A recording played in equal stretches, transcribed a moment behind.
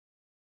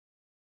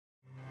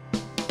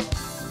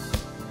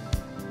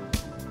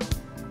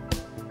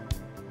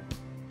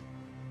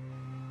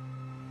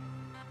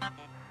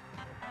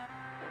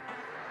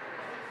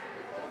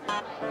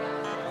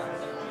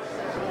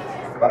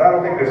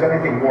there's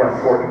anything more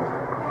important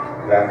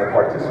than the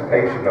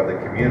participation of the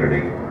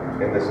community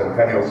in the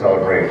Centennial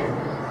celebration.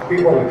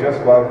 People who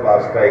just love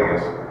Las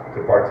Vegas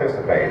to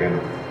participate. And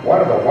one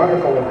of the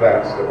wonderful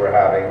events that we're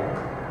having,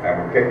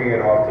 and we're kicking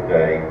it off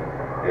today,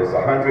 is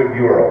 100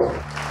 Murals.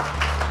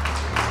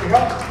 To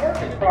help support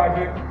this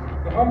project,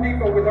 the Home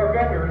Depot with our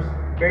vendors,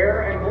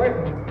 Bear and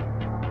Glidden,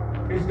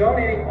 is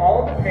donating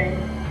all of the paint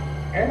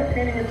and the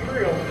painting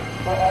materials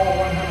for all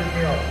 100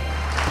 murals.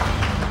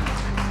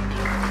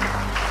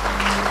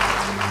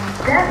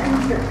 That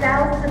means that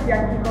thousands of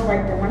young people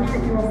like the ones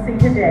that you will see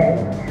today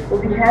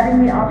will be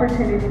having the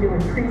opportunity to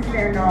increase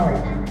their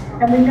knowledge.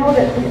 And we know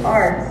that the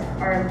arts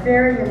are a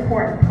very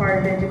important part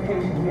of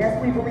education. Yes,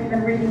 we believe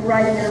in reading,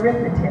 writing, and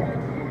arithmetic,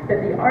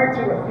 but the arts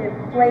are what give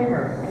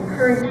flavor,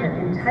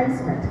 encouragement,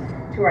 enticement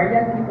to our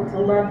young people to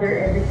love their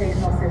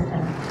educational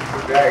system.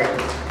 Today,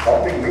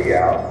 helping me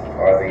out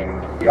are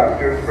the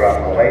youngsters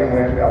from Elaine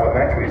Wind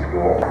Elementary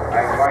School.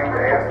 I'm going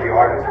to ask the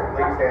artists to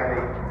please hand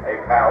me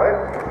a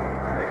palette.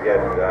 They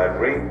get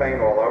green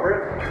paint all over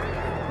it.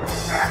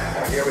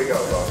 And here we go,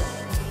 folks.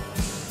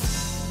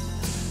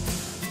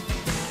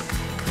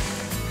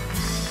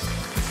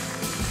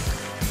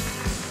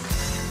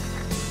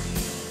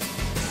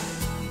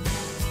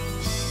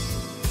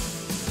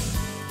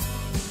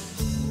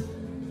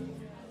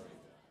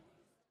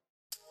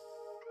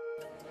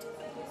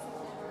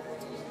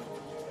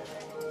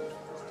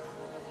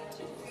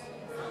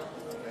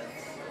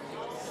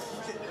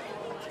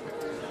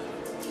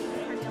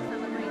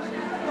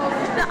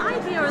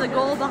 Or the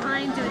goal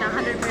behind doing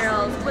 100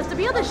 murals was to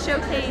be able to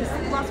showcase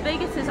Las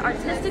Vegas's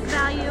artistic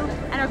value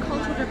and our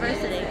cultural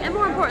diversity, and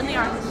more importantly,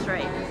 our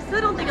history. So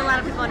I don't think a lot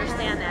of people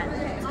understand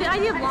that. So the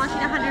idea of launching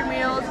 100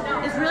 murals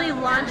is really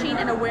launching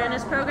an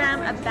awareness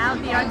program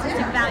about the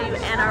artistic value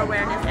and our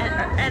awareness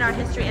and our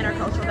history and our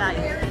cultural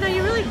value. So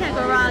you really can't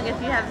go wrong if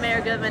you have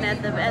Mayor Goodman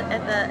at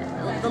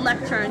the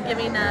lectern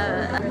giving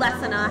a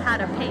lesson on how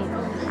to paint.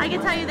 I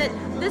can tell you that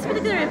this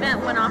particular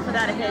event went off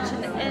without a hitch,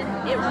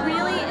 and it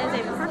really is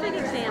a perfect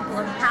example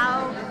of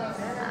how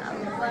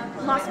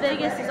Las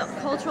Vegas is a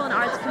cultural and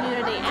arts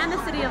community, and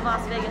the city of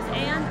Las Vegas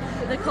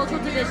and the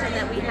cultural division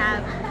that we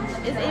have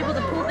is able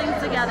to pull things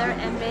together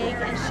and make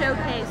and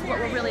showcase what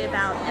we're really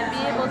about, and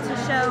be able to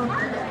show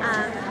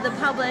the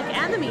public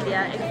and the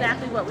media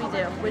exactly what we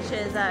do, which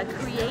is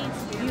create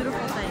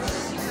beautiful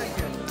things.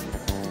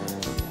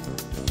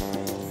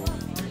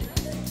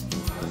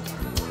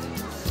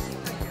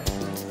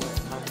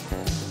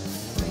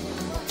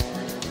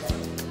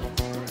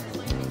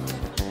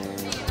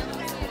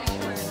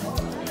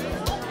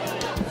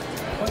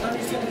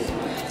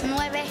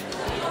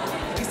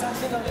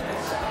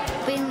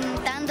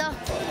 Pintando.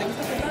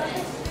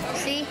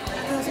 Sí. ¿Qué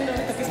estás haciendo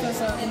ahorita? ¿Qué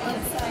estás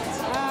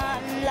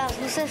pintando? Las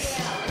luces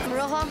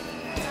rojo.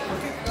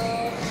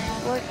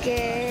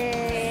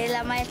 Porque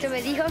la maestra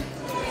me dijo.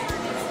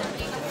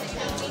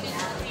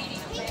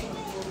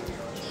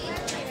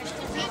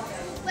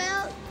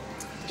 Well,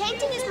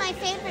 painting is my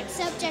favorite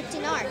subject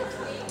in art.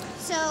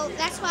 So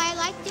that's why I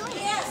like doing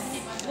it.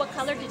 What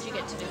color did you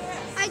get to do?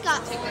 I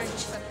got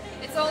orange.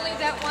 It's only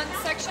that one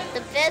section?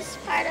 The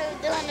best part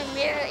of doing a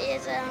mirror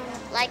is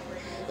like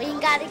when you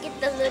gotta get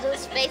the little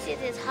spaces.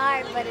 It's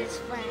hard, but it's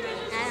fun. I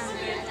don't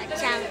know, I like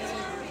challenging.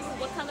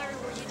 What color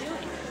were you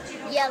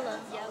doing? Yellow.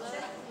 Yellow?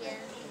 Yeah.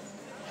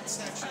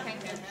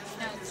 Okay.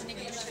 Now,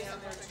 Nikki, you should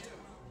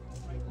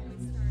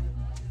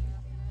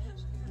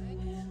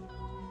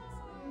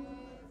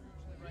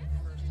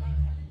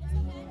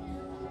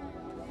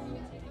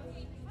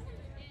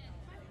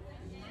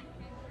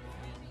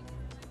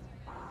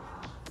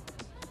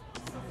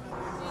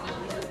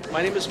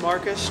My name is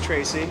Marcus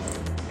Tracy,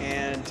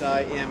 and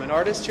I am an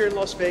artist here in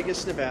Las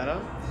Vegas, Nevada.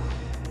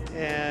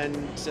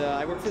 And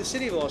I work for the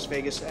city of Las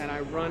Vegas, and I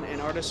run an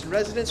artist in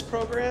residence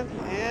program,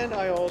 and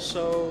I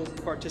also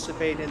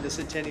participate in the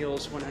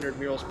Centennial's 100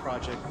 Murals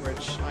project,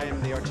 which I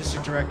am the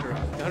artistic director of.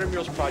 The 100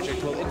 Murals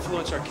project will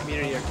influence our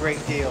community a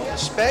great deal,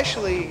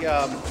 especially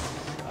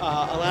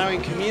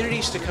allowing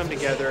communities to come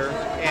together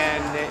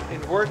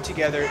and work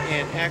together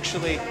in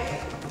actually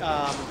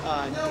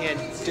in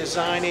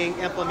designing,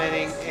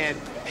 implementing, and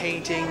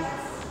painting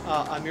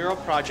a mural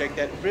project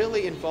that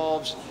really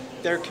involves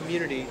their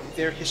community,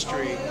 their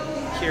history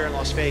here in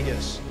Las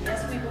Vegas.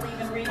 Yes, we believe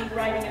in reading,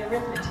 writing, and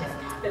arithmetic,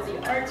 but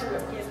the arts are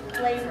what give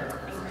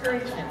flavor,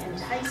 encouragement,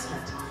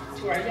 enticement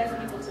to our young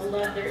people to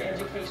love their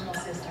educational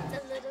system.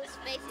 The little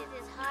spaces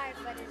is hard,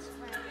 but it's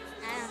fun.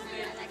 I don't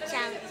know, I like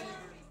challenging.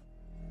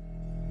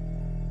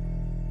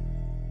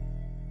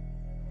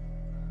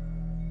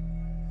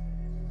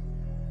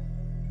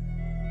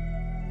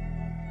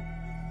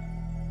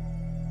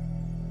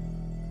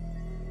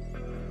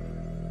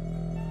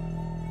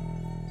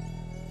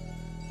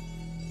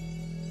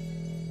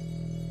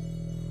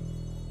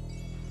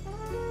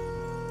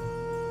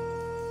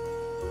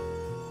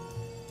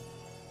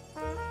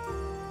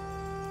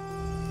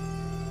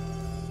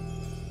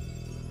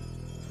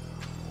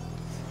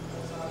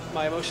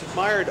 My most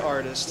admired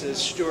artist is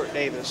Stuart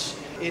Davis.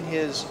 In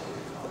his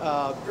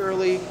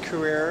early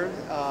career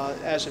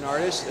as an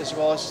artist, as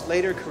well as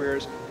later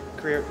careers,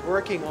 career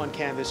working on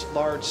canvas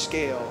large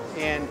scale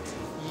and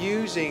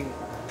using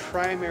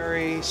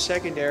primary,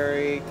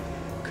 secondary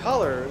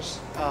colors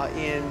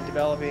in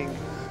developing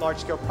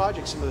large-scale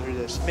projects similar to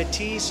this.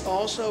 Matisse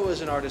also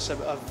was an artist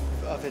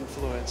of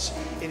influence.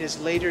 In his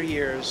later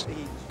years,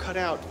 he cut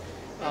out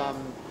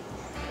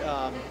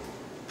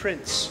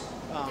prints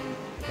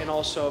and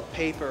also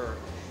paper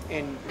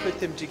and put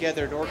them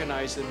together and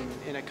organized them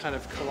in a kind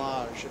of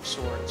collage of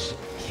sorts.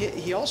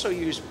 He also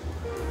used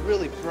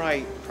really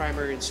bright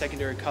primary and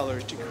secondary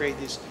colors to create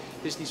these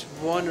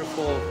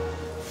wonderful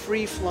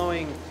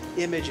free-flowing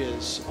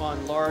images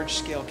on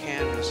large-scale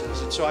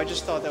canvases. And so I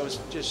just thought that was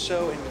just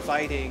so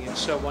inviting and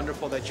so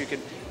wonderful that you could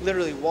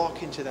literally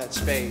walk into that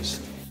space.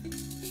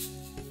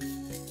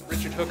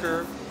 Richard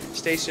Hooker,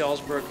 Stacy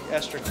Alsbrook,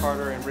 Esther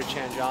Carter, and Rich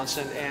Ann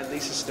Johnson, and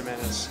Lisa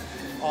Stemenis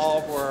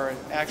all were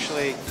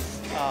actually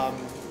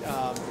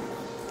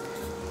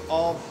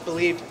all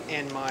believed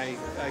in my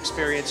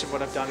experience and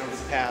what I've done over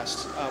the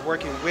past,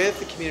 working with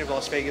the community of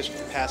Las Vegas for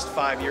the past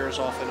 5 years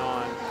off and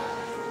on.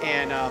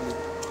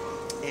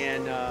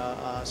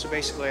 So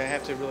basically I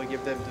have to really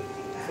give them the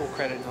full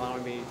credit in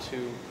allowing me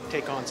to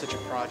take on such a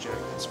project.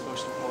 That's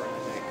most important, I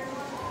think.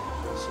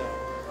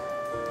 So.